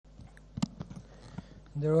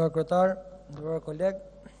Nderuar kryetar, nderuar koleg,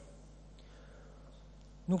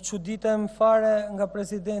 nuk çuditem fare nga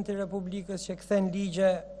Presidenti i Republikës që kthen ligje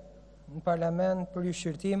në parlament për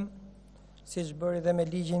rishqyrtim, siç bëri dhe me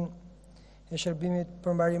ligjin e shërbimit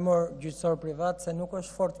përmbarimor gjyqësor privat, se nuk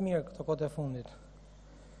është fort mirë këto kohët e fundit.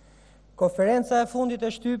 Konferenca e fundit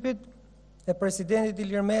e shtypit e Presidentit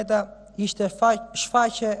Ilir Meta ishte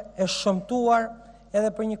shfaqje e shëmtuar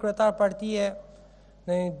edhe për një kryetar partie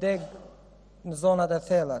në një deg në zonat e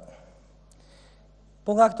thellat.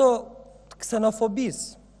 Po nga këto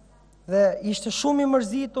ksenofobis dhe ishte shumë i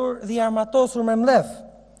mërzitur dhe i armatosur me mlef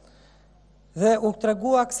dhe u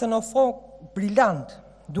tregua ksenofob briljant,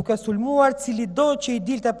 duke sulmuar cili do që i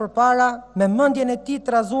dilte përpara me mendjen e tij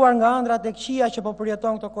trazuar nga ëndrat e këqija që po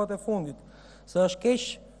përjeton këto kohët e fundit. Se është keq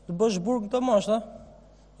të bësh burg këtë moshë,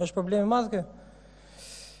 është problemi i madh kë.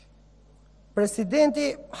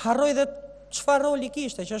 Presidenti harroi dhe çfarë roli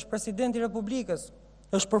kishte, që është Presidenti i Republikës,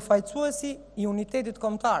 është përfaqësuesi i unitetit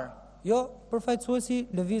kombëtar, jo përfaqësuesi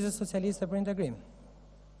Lëvizjes Socialiste për Integrim.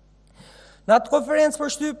 Në atë konferencë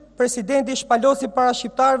për shtyp, Presidenti shpalosi para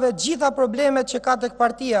shqiptarëve gjitha problemet që ka tek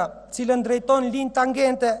partia, cilën drejton linjë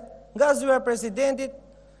tangente nga zyra e Presidentit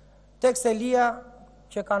tek selia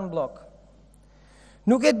që kanë blok.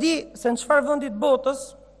 Nuk e di se në çfarë vendi të botës,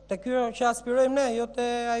 te ky që aspirojmë ne, jo te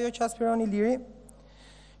ajo që aspiron Iliri,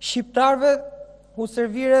 shqiptarëve u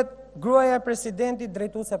serviret gruaja e Presidentit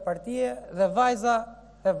drejtuese partie dhe vajza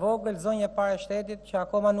e vogël, zonja e parë e shtetit, që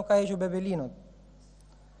akoma nuk ka hequr bebelinut.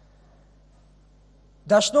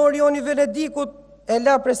 Dashnori Joni Venedikut e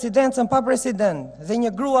la presidencën pa president dhe një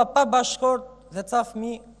grua pa bashkort dhe ca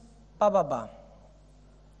fëmijë pa baba.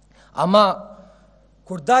 Ama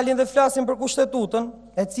kur dalin dhe flasin për kushtetutën,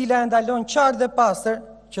 e cila e ndalon qartë dhe pastër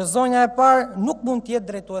që zonja e parë nuk mund të jetë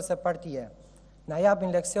drejtuese partie. Na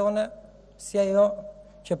japin leksione si ajo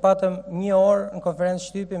që patëm një orë në konferencë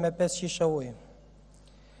shtypi me 5 shishe ujë.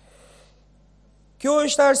 Kjo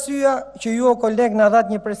është arsyeja që ju o koleg na dhat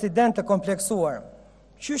një president të kompleksuar.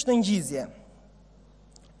 Qysh në ngjizje,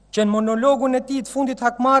 që në monologun e tij të fundit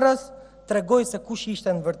hakmarrës tregoi se kush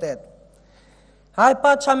ishte në vërtet. Ai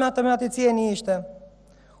pa ça matematicieni ishte,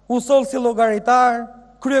 u sol si llogaritar,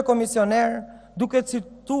 krye komisioner, duke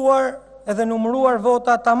cituar edhe numëruar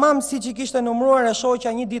vota tamam siç i kishte numëruar e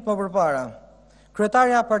shoqja një ditë më përpara.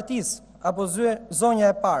 Kryetarja e partisë apo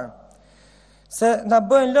zonja e parë. Se na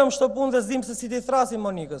bëjnë lëm çdo punë dhe zdim se si t'i thrasim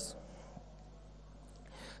Monikës.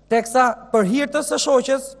 Teksa për hir të së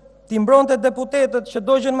shoqës, t'i mbronte deputetët që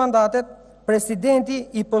dogjen mandatet, Presidenti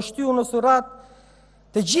i poshtyu në surrat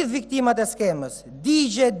të gjithë viktimat e skemës.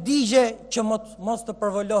 Digje që mos të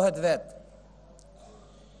përvolohet vetë.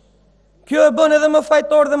 Kjo e bën edhe më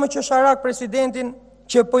fajtor dhe më qesharak Presidentin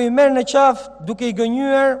që po i merr në qafë duke i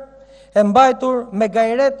gënjur e mbajtur me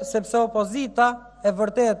gajret sepse opozita e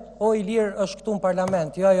vërtet o Ilir është këtu në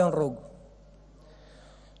parlament, jo ajo në rrugë.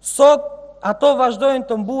 Sot ato vazhdojnë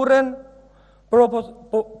të mburren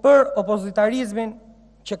për opozitarizmin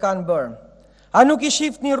që kanë bërë. A nuk i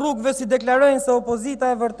shifni rrugëve si deklarojnë se opozita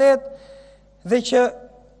e vërtet dhe që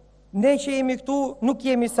ne që jemi këtu nuk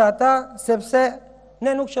jemi sa ata, sepse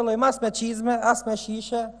ne nuk qëllojmë as me çizme, as me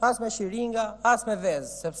shishe, as me shiringa, as me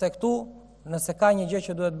vezë, sepse këtu, nëse ka një gjë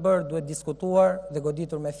që duhet bërë, duhet diskutuar dhe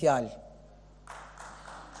goditur me fjalë.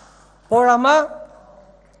 Por ama,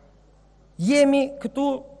 jemi këtu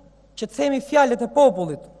që të themi fjalët e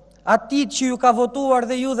popullit, atit që ju ka votuar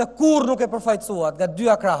dhe ju dhe kur nuk e përfaqësuat nga dy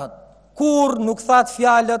akrahët, kur nuk thatë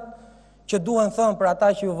fjalët që duhen thënë për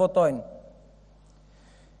ata që ju votojnë.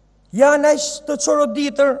 Janë aq të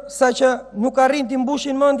çoroditër sa që nuk arrin t'i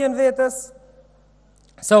mbushin mendjen vetes,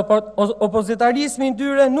 se opozitarizmi i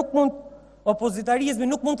tyre nuk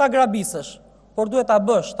mund ta grabisësh, por duhet ta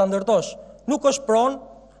bësh, ta ndërtosh. Nuk është pronë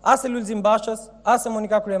as e Lulzim Bashës, as e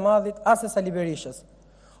Monika Kryemadhit, as e Sali Berishës.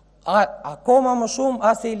 Akoma më shumë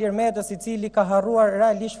as e Ilir Metës, i cili ka harruar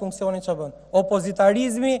realisht funksionin që bën.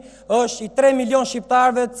 Opozitarizmi është i 3 milion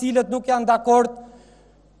shqiptarëve të cilët nuk janë dakord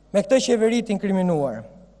me këtë qeveri të inkriminuar.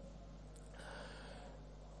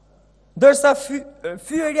 Dërsa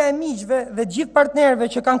fyerja e miqve dhe gjithë partnerëve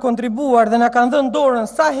që kanë kontribuar dhe na kanë dhënë dorën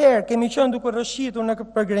sa herë kemi qenë duke rrëshqitur në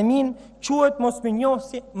përgremin, quhet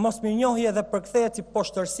mosmirnjohje dhe përkthehet si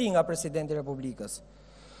poshtërsi nga Presidenti i Republikës.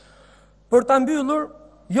 Për ta mbyllur,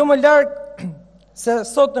 jo më larg se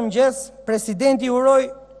sot në mëngjes, Presidenti uroi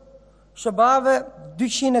SBA-ve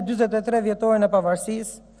 243 vjetoren e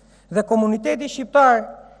pavarësisë dhe komuniteti shqiptar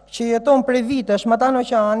që jeton prej vitesh matan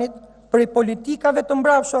oqeanit, prej politikave të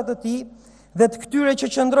mbrapshta të tij dhe të këtyre që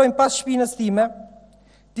qëndrojnë pas shpinës time,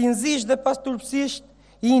 t'i nxish dhe pas turpsisht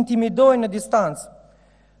i intimidojnë në distancë.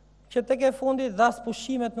 Që tek e fundit dhe as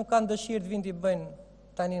pushimet nuk kanë dëshirë të vinë t'i bëjnë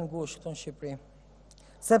tani në ngushtë këtu në Shqipëri.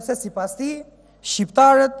 Sepse sipas tij,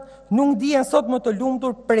 shqiptarët nuk ndihen sot më të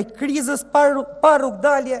lumtur prej krizës pa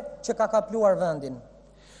rrugdalje që ka kapluar vendin.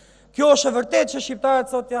 Kjo është e vërtetë që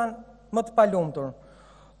shqiptarët sot janë më të palumtur.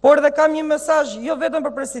 Por dhe kam një mesazh jo vetëm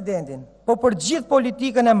për presidentin, por për gjithë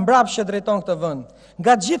politikën e mbrapsht që drejton këtë vend.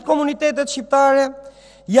 Nga gjithë komunitetet shqiptare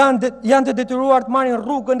janë të detyruar të marrin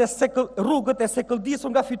rrugët e sekëldisur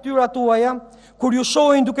nga fytyrat tuaja, kur ju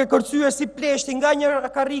shohin duke kërcyer si pleshti nga një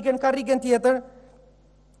karrige në karrigen tjetër,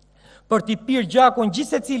 për t'i pirë gjakun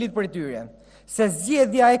gjithë secilit prej tyre, se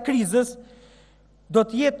zgjedhja e krizës do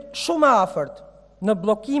të jetë shumë e afërt në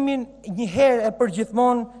blokimin një herë e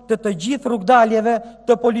përgjithmonë të gjithë rrugdaljeve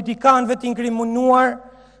të politikanëve të inkriminuar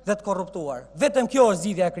dhe të korruptuar. Vetëm kjo është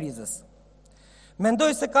zgjidhja e krizës.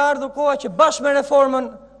 Mendoj se ka ardhur koha që bashkë me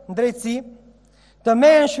reformën në drejtësi të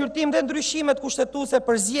merren shqyrtim dhe ndryshimet kushtetuese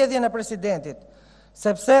për zgjedhjen e presidentit,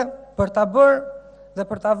 sepse për ta bërë dhe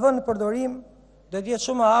për ta vënë në përdorim do të jetë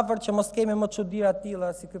shumë e afërt që mos kemi më çuditëra të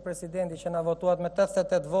tilla si ky presidenti që na votuat me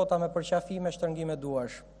 88 vota me përqafime, shtrëngime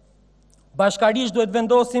duarsh. Bashkarisht duhet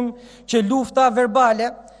vendosim që lufta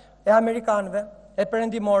verbale e amerikanëve, e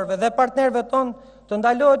perëndimorëve dhe partnerëve tonë të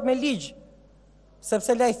ndalohet me ligj,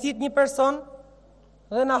 sepse lajthit një person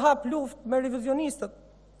dhe na hap luftë me revizionistët.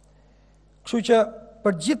 Kështu që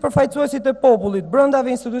për gjithë përfaqësuesit e popullit brenda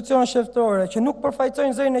institucioneve shtetërore që nuk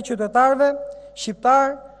përfaqësojnë zërin e qytetarëve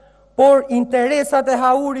shqiptar, por interesat e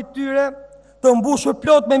haurit tyre të mbushur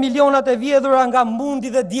plot me milionat e vjedhura nga mundi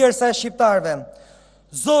dhe djersa e shqiptarëve.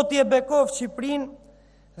 Zoti e bekoft Shqipërinë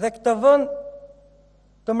dhe këtë vend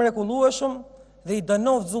të mrekullueshëm dhe i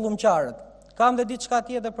dënoft zullumqtarët. Kam dhe diçka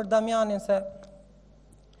tjetër për Damianin, se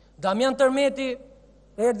Damian Tërmeti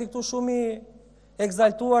erdhi këtu shumë i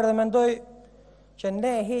egzaltuar dhe mendoj që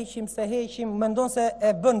ne heqim, mendon se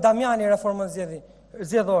e bën Damiani reformën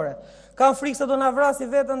zgjedhore. Kam frikë se do na vrasi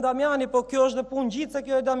vetën Damiani, po kjo është dhe punë gjithë se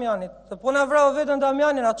kjo e Damianit. Se po na vrau vetën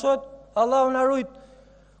Damianin, a çohet Allahu na rujt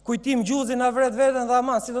kujtim gjuzi na vret vetën dhe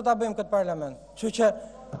aman, si do ta bëjmë këtë parlament. Kështu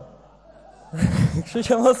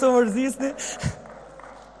që mos u mërzisni.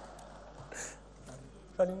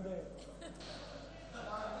 Faleminderit.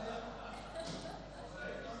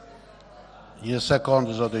 Një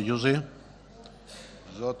sekondë, zoti Gjuzi.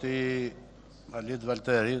 Zoti Halit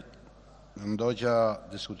Valteri, mendoj që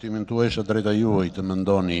diskutimin tuaj është drejta juaj të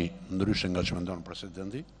mendoni ndryshe nga që mendon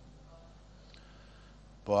presidenti,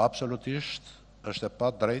 po absolutisht është e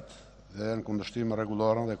pa drejt dhe në kundërshtim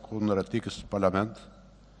rregullorën dhe kundër etikës së parlament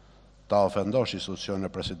ta ofendosh institucionin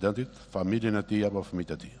e presidentit, familjen e tij apo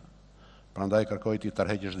fëmijët e tij. Prandaj kërkoj ti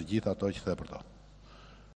tërheqësh të gjitha ato që the për to.